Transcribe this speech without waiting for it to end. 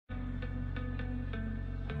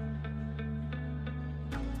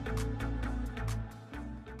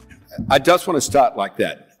I just want to start like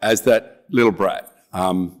that, as that little brat.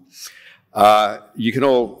 You can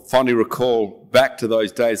all fondly recall back to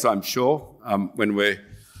those days, I'm sure, when we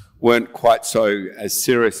weren't quite so as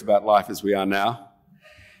serious about life as we are now.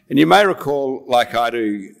 And you may recall, like I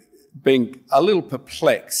do, being a little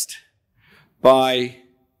perplexed by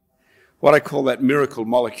what I call that miracle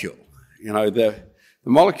molecule. You know, the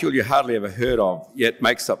molecule you hardly ever heard of, yet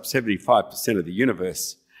makes up 75% of the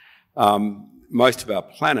universe, most of our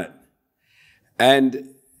planet.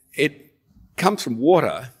 And it comes from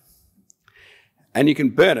water, and you can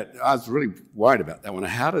burn it. I was really worried about that one.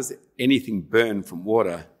 How does anything burn from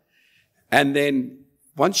water? And then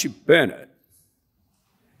once you burn it,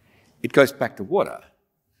 it goes back to water.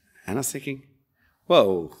 And I was thinking,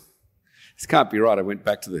 whoa, this can't be right. I went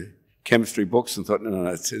back to the chemistry books and thought,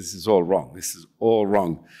 no, this is all wrong. This is all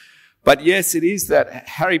wrong. But yes, it is that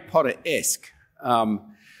Harry Potter-esque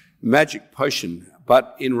magic potion,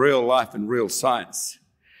 but in real life and real science.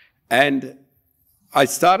 And I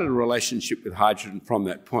started a relationship with hydrogen from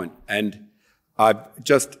that point, and I've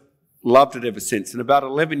just loved it ever since. And about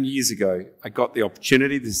 11 years ago, I got the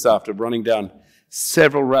opportunity, this is after running down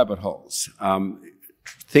several rabbit holes,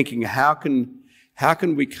 thinking how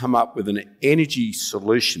can we come up with an energy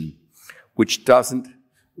solution which doesn't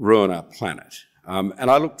ruin our planet? And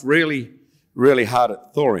I looked really, really hard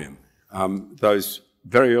at thorium. Those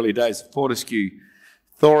very early days of Fortescue,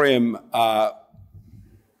 thorium,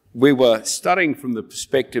 we were studying from the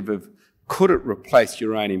perspective of, could it replace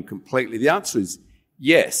uranium completely? The answer is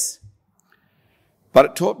yes. But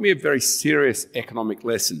it taught me a very serious economic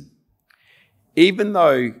lesson. Even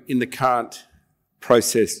though in the current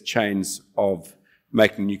process chains of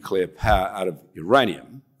making nuclear power out of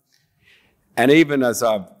uranium, and even as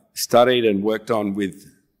I've studied and worked on with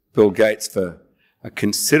Bill Gates for a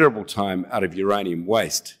considerable time out of uranium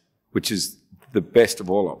waste, which is the best of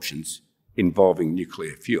all options involving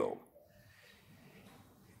nuclear fuel,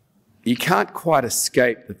 you can't quite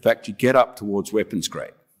escape the fact you get up towards weapons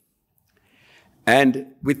grade.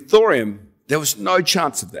 And with thorium, there was no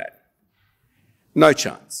chance of that. No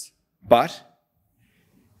chance. But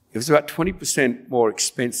it was about 20% more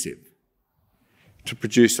expensive to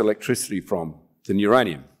produce electricity from than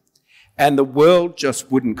uranium. And the world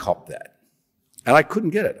just wouldn't cop that. And I couldn't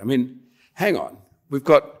get it. I mean, hang on. We've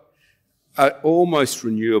got almost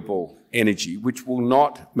renewable energy, which will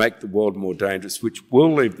not make the world more dangerous, which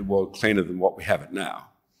will leave the world cleaner than what we have it now.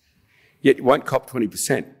 Yet you won't cop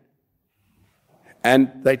 20%.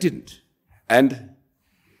 And they didn't. And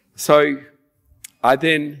so I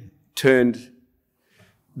then turned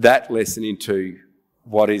that lesson into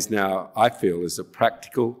what is now, I feel, is a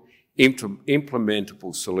practical,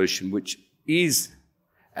 implementable solution, which is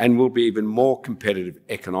and will be even more competitive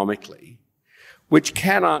economically, which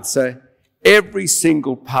can answer every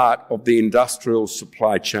single part of the industrial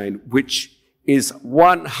supply chain, which is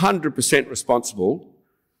 100% responsible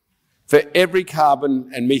for every carbon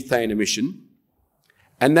and methane emission,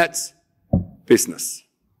 and that's business.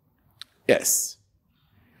 Yes.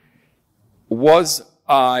 Was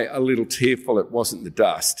I a little tearful it wasn't the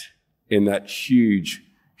dust in that huge,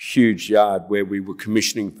 huge yard where we were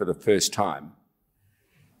commissioning for the first time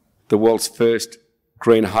the world's first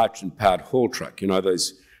green hydrogen-powered haul truck, you know,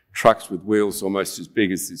 those trucks with wheels almost as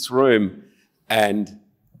big as this room and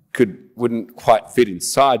wouldn't quite fit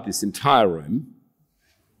inside this entire room,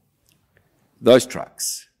 those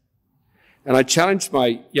trucks. And I challenged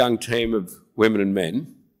my young team of women and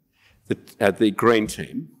men, the green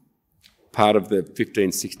team, part of the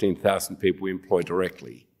 15,000, 16,000 people we employ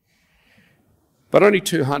directly, but only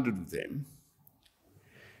 200 of them,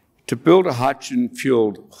 to build a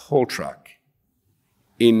hydrogen-fuelled haul truck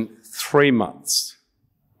in 3 months,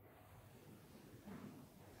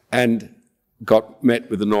 and got met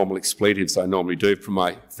with the normal expletives I normally do from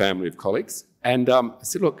my family of colleagues. And I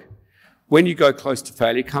said, look, when you go close to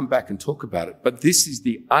failure, come back and talk about it. But this is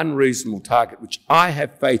the unreasonable target, which I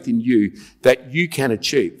have faith in you that you can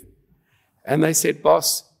achieve. And they said,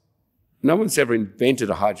 boss, no one's ever invented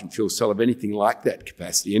a hydrogen fuel cell of anything like that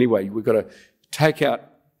capacity. Anyway, we've got to take out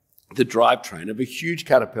the drivetrain of a huge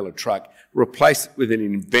Caterpillar truck, replace it with an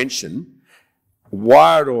invention,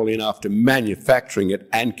 wire it all in after manufacturing it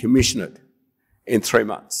and commission it in 3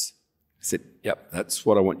 months. I said, yep, that's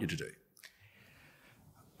what I want you to do.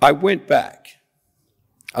 I went back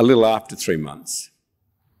a little after 3 months.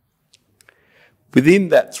 Within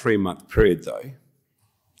that 3-month period, though,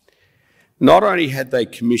 not only had they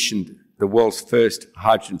commissioned the world's first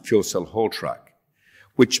hydrogen fuel cell haul truck,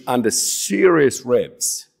 which under serious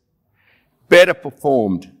revs better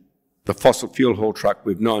performed the fossil fuel haul truck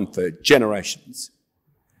we've known for generations,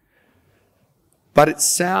 But its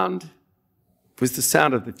sound was the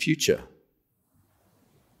sound of the future.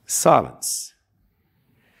 Silence.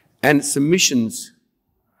 And its emissions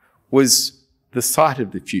was the sight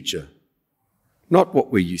of the future. Not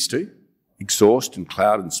what we're used to, exhaust and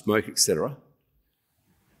cloud and smoke, etc.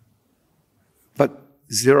 But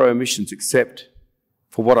zero emissions except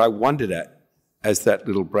for what I wondered at as that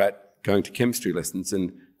little brat going to chemistry lessons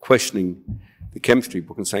and questioning the chemistry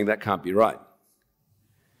book and saying that can't be right.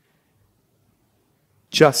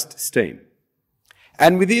 Just steam.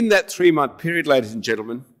 And within that 3-month period, ladies and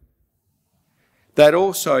gentlemen, they'd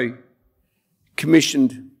also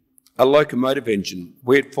commissioned a locomotive engine.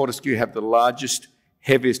 We at Fortescue have the largest,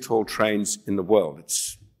 heaviest haul trains in the world.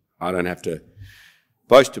 I don't have to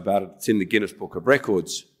boast about it. It's in the Guinness Book of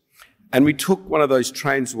Records. And we took one of those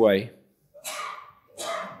trains away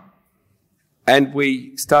and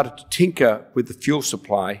we started to tinker with the fuel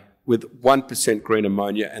supply with 1% green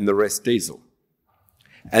ammonia and the rest diesel.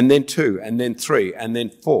 And then 2, and then 3, and then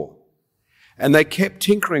 4. And they kept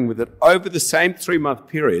tinkering with it over the same 3-month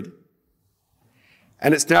period,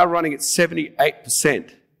 and it's now running at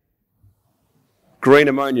 78% green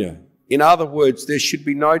ammonia. In other words, there should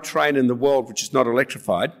be no train in the world which is not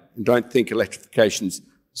electrified, and don't think electrification's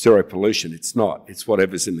zero pollution. It's not. It's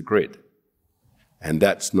whatever's in the grid. And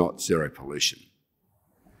that's not zero pollution.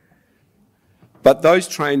 But those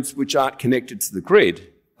trains which aren't connected to the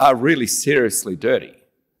grid are really seriously dirty.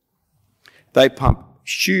 They pump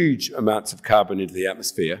huge amounts of carbon into the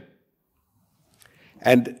atmosphere.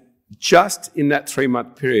 And just in that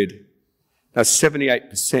 3-month period, now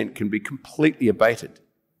 78% can be completely abated.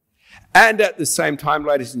 And at the same time,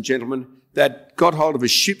 ladies and gentlemen, they'd got hold of a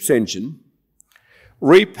ship's engine,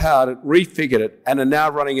 repowered it, refigured it, and are now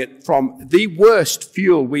running it from the worst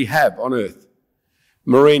fuel we have on Earth,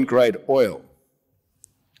 marine-grade oil.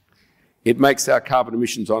 It makes our carbon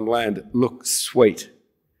emissions on land look sweet.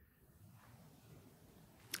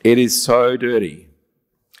 It is so dirty.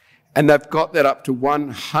 And they've got that up to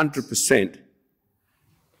 100%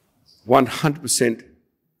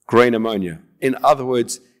 green ammonia. In other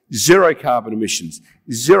words, zero carbon emissions,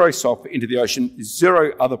 zero sulfur into the ocean,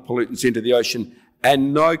 zero other pollutants into the ocean,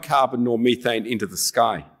 and no carbon nor methane into the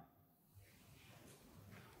sky.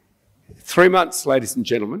 3 months, ladies and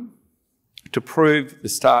gentlemen, to prove the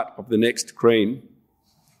start of the next green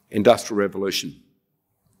industrial revolution.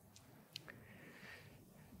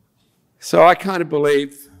 So I kind of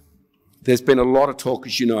believe there's been a lot of talk,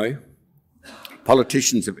 as you know.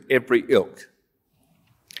 Politicians of every ilk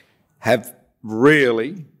have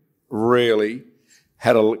really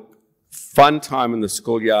had a fun time in the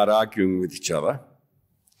schoolyard arguing with each other.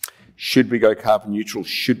 Should we go carbon neutral?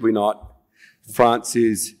 Should we not? France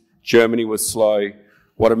is, Germany was slow.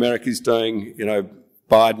 What America's doing,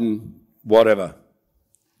 Biden, whatever.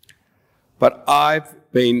 But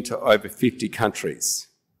I've been to over 50 countries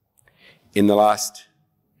in the last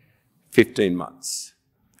 15 months.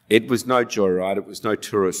 It was no joyride, it was no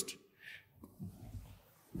tourist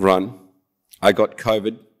run. I got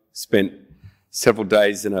COVID, spent several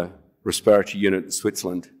days in a respiratory unit in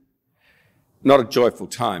Switzerland. Not a joyful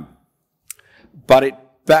time, but it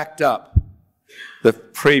backed up the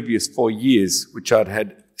previous 4 years, which I'd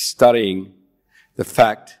had studying the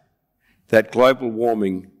fact that global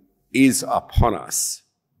warming is upon us,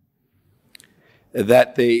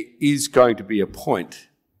 that there is going to be a point,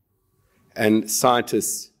 and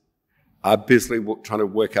scientists are busily trying to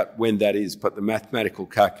work out when that is, but the mathematical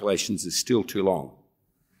calculations are still too long,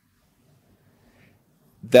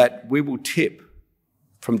 that we will tip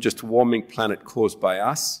from just a warming planet caused by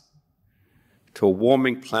us to a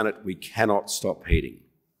warming planet we cannot stop heating.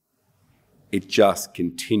 It just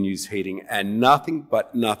continues heating, and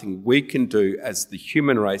nothing we can do as the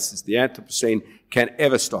human race, as the Anthropocene, can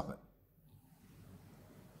ever stop it.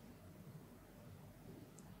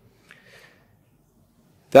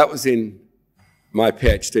 That was in my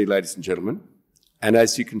PhD, ladies and gentlemen, and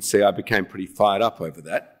as you can see, I became pretty fired up over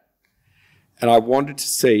that. And I wanted to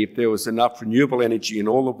see if there was enough renewable energy in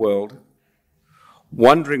all the world,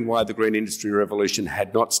 wondering why the green industry revolution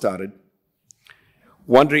had not started,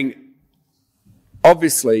 wondering,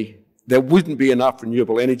 obviously, there wouldn't be enough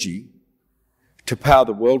renewable energy to power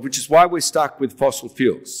the world, which is why we're stuck with fossil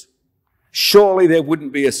fuels. Surely there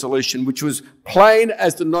wouldn't be a solution which was plain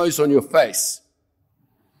as the nose on your face.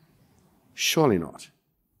 Surely not.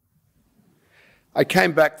 I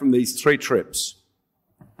came back from these 3 trips,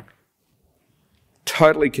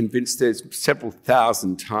 totally convinced there's several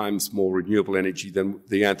thousand times more renewable energy than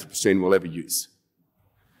the Anthropocene will ever use.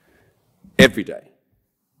 Every day.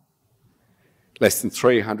 Less than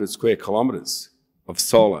 300 square kilometres of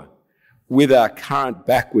solar with our current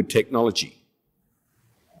backward technology.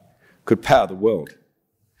 could power the world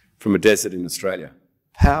from a desert in Australia.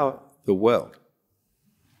 Power the world.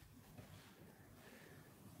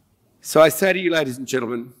 So I say to you, ladies and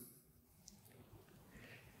gentlemen,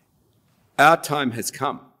 our time has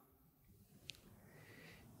come.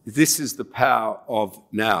 This is the power of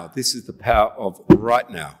now. This is the power of right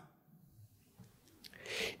now.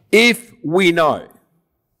 If we know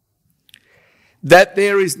that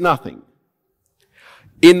there is nothing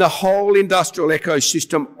in the whole industrial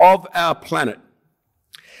ecosystem of our planet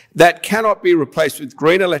that cannot be replaced with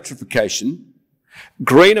green electrification,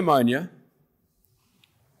 green ammonia,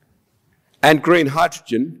 and green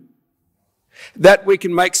hydrogen, that we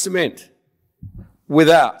can make cement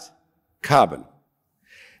without carbon,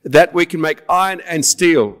 that we can make iron and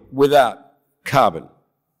steel without carbon,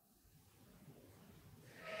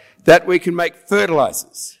 that we can make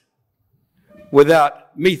fertilizers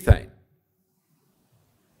without methane.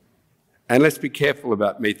 And let's be careful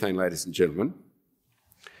about methane, ladies and gentlemen.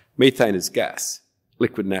 Methane is gas,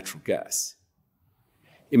 liquid natural gas.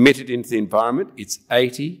 Emitted into the environment, it's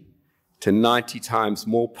 80 to 90 times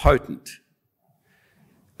more potent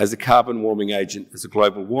as a carbon warming agent, as a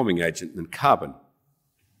global warming agent than carbon.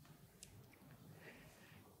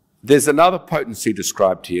 There's another potency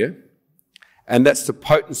described here, and that's the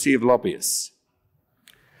potency of lobbyists.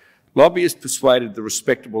 Lobbyists persuaded the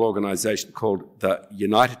respectable organisation called the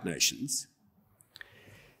United Nations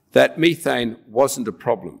that methane wasn't a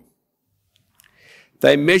problem.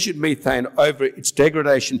 They measured methane over its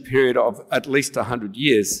degradation period of at least 100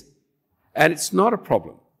 years, and it's not a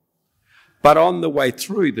problem. But on the way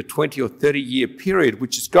through the 20 or 30-year period,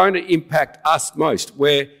 which is going to impact us most,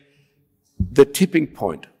 where the tipping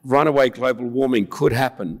point, runaway global warming could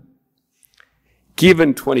happen,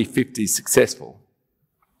 given 2050 is successful,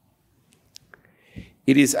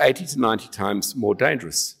 it is 80 to 90 times more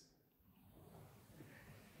dangerous.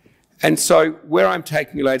 And so where I'm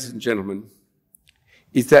taking you, ladies and gentlemen,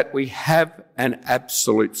 is that we have an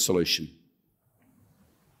absolute solution.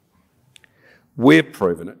 We've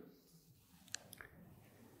proven it.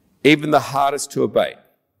 Even the hardest to abate,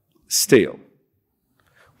 steel,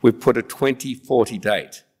 we've put a 2040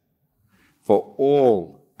 date for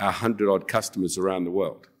all our 100-odd customers around the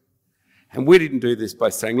world. And we didn't do this by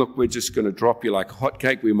saying, look, we're just going to drop you like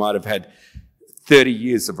hotcake. We might have had 30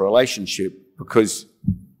 years of relationship because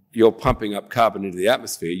you're pumping up carbon into the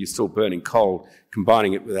atmosphere, you're still burning coal,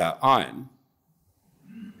 combining it with our iron.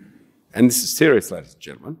 And this is serious, ladies and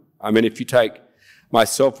gentlemen. I mean, if you take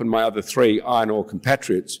myself and my other 3 iron ore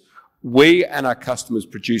compatriots, we and our customers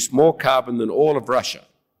produce more carbon than all of Russia.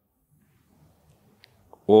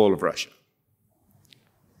 All of Russia.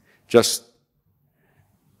 Just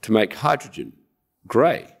to make hydrogen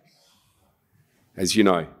grey. As you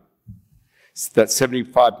know, that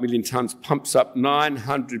 75 million tonnes pumps up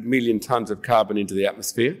 900 million tonnes of carbon into the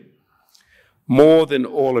atmosphere, more than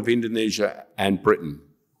all of Indonesia and Britain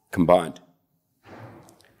combined.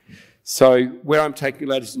 So where I'm taking you,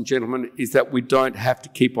 ladies and gentlemen, is that we don't have to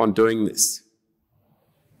keep on doing this.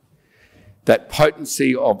 That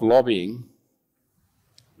potency of lobbying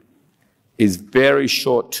is very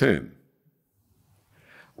short term.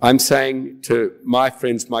 I'm saying to my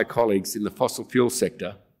friends, my colleagues in the fossil fuel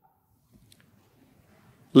sector,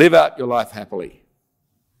 live out your life happily.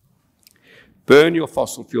 Burn your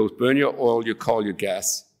fossil fuels, burn your oil, your coal, your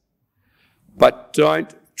gas, but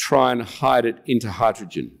don't try and hide it into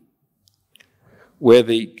hydrogen, where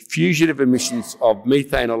the fugitive emissions of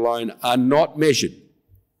methane alone are not measured.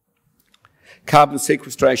 Carbon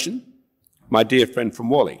sequestration, my dear friend from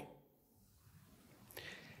Wally.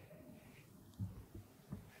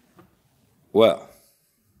 Well,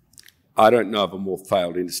 I don't know of a more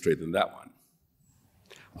failed industry than that one.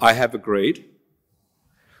 I have agreed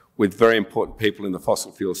with very important people in the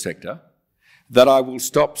fossil fuel sector that I will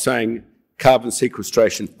stop saying carbon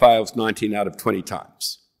sequestration fails 19 out of 20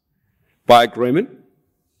 times. By agreement,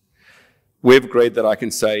 we've agreed that I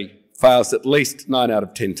can say fails at least 9 out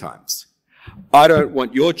of 10 times. I don't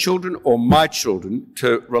want your children or my children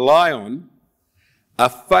to rely on a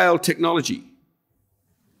failed technology.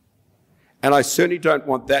 And I certainly don't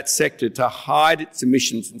want that sector to hide its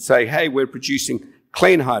emissions and say, hey, we're producing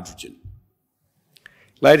clean hydrogen.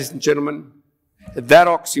 Ladies and gentlemen, that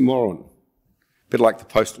oxymoron, a bit like the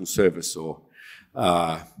Postal Service or,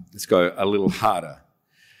 let's go a little harder,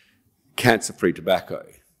 cancer-free tobacco,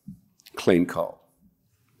 clean coal.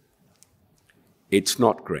 It's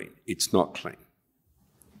not green, it's not clean.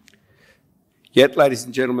 Yet, ladies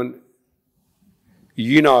and gentlemen,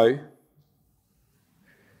 you know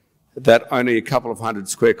that only a couple of 100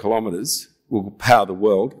 square kilometres will power the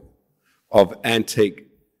world of antique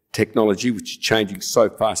technology, which is changing so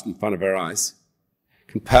fast in front of our eyes,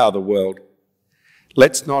 can power the world.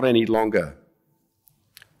 Let's not any longer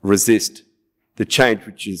resist the change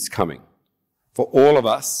which is coming. For all of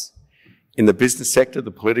us in the business sector,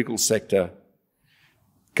 the political sector,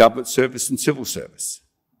 government service and civil service,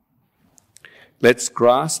 let's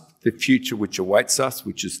grasp the future which awaits us,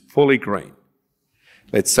 which is fully green.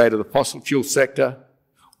 Let's say to the fossil fuel sector,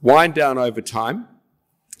 wind down over time,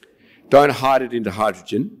 don't hide it into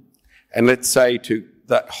hydrogen, and let's say to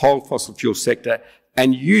that whole fossil fuel sector,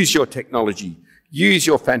 and use your technology, use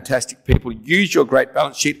your fantastic people, use your great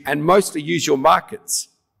balance sheet, and mostly use your markets,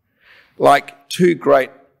 like two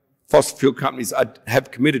great fossil fuel companies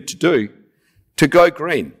have committed to do, to go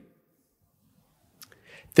green.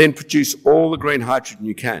 Then produce all the green hydrogen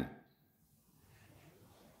you can.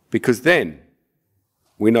 Because then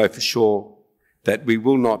we know for sure that we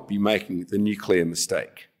will not be making the nuclear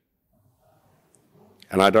mistake.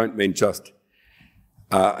 And I don't mean just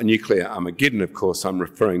a nuclear Armageddon, of course. I'm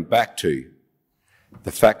referring back to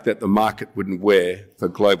the fact that the market wouldn't wear for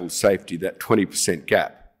global safety that 20%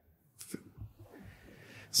 gap.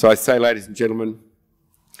 So I say, ladies and gentlemen,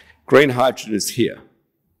 green hydrogen is here.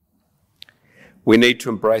 We need to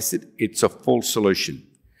embrace it. It's a full solution.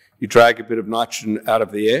 You drag a bit of nitrogen out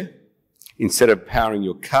of the air, instead of powering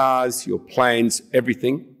your cars, your planes,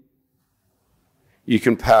 everything, you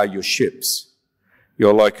can power your ships,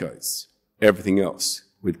 your locos, everything else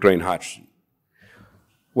with green hydrogen.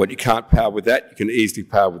 What you can't power with that, you can easily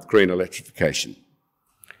power with green electrification.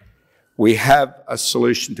 We have a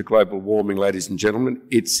solution to global warming, ladies and gentlemen.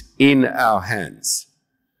 It's in our hands.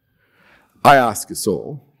 I ask us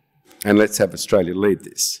all, and let's have Australia lead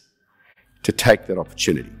this, to take that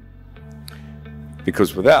opportunity.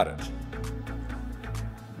 Because without it,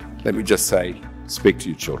 let me just say, speak to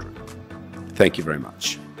your children. Thank you very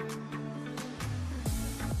much.